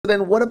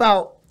then what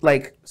about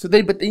like,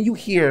 but then you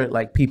hear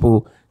like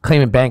people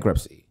claiming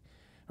bankruptcy,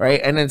 right?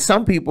 And then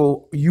some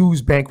people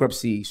use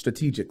bankruptcy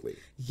strategically.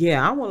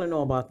 Yeah, I want to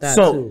know about that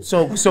too.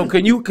 So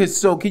can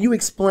you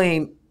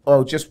explain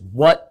just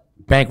what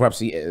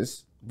bankruptcy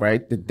is,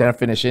 right? The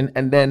definition,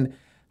 and then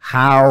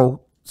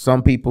how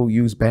some people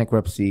use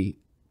bankruptcy,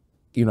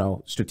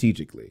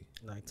 strategically.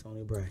 Like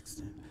Tony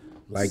Braxton.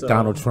 Like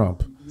Donald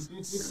Trump.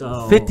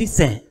 So 50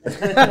 Cent.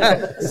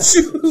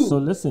 So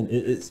listen,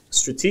 it's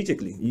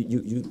strategically.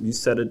 You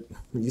said it.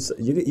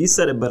 You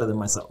said it better than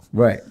myself.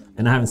 Right.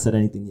 And I haven't said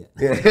anything yet.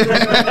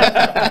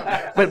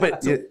 Yeah.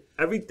 but so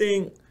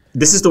everything.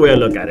 This is the way I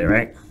look at it,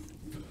 right?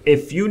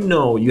 If you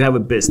know you have a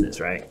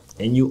business, right,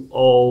 and you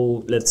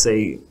owe, let's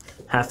say,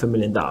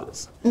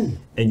 $500,000,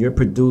 and you're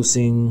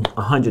producing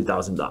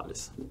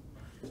 $100,000,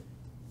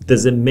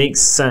 does it make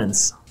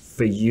sense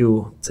for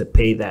you to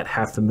pay that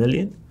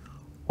 $500,000?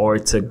 Or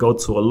to go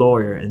to a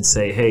lawyer and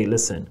say, hey,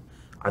 listen,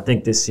 I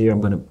think this year I'm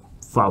going to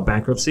file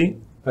bankruptcy.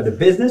 For the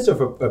business or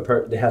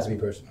for it has to be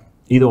personal?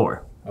 Either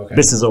or. Okay.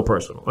 Business or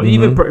personal. Or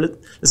even,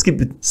 let's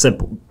keep it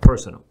simple,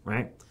 personal,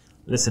 right?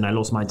 Listen, I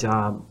lost my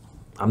job.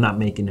 I'm not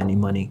making any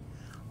money.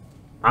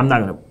 I'm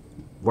not going to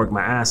work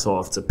my ass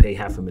off to pay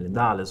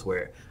 $500,000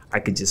 where I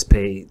could just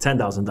pay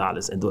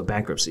 $10,000 and do a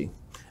bankruptcy.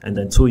 And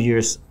then 2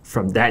 years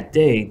from that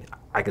day,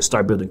 I could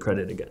start building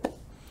credit again.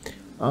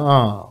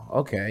 Oh,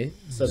 okay.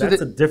 So that's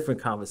a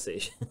different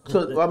conversation.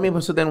 So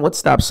then what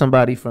stops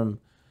somebody from,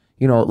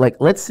 like,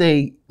 let's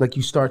say, like,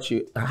 you start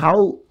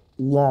how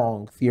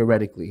long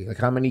theoretically, like,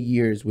 how many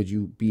years would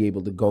you be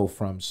able to go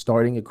from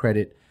starting a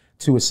credit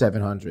to a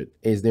 700?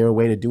 Is there a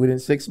way to do it in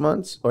 6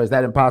 months, or is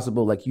that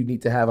impossible? Like, you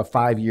need to have a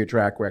 5-year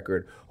track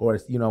record, or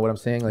you know what I'm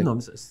saying? Like, no,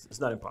 it's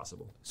not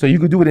impossible. So you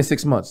could do it in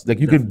 6 months. Like,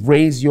 you could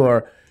raise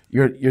your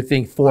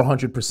thing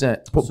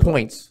 400%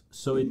 points.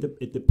 So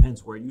it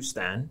depends where you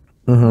stand.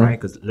 Right,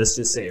 because let's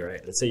just say,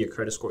 let's say your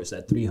credit score is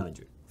at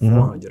 300,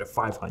 400, or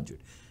 500.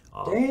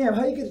 Damn,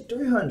 how you get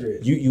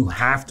 300? You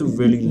have to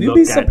really look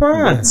at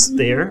what's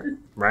there,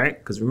 right?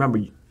 Because remember,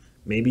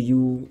 maybe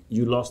you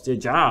lost your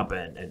job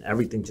and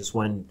everything just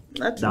went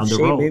down the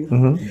road.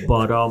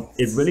 But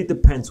it really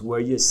depends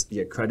where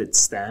your credit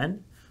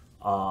stand.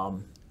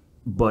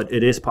 But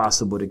it is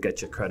possible to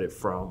get your credit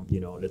from,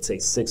 let's say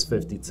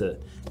 650 to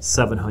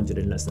 700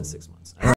 in less than 6 months.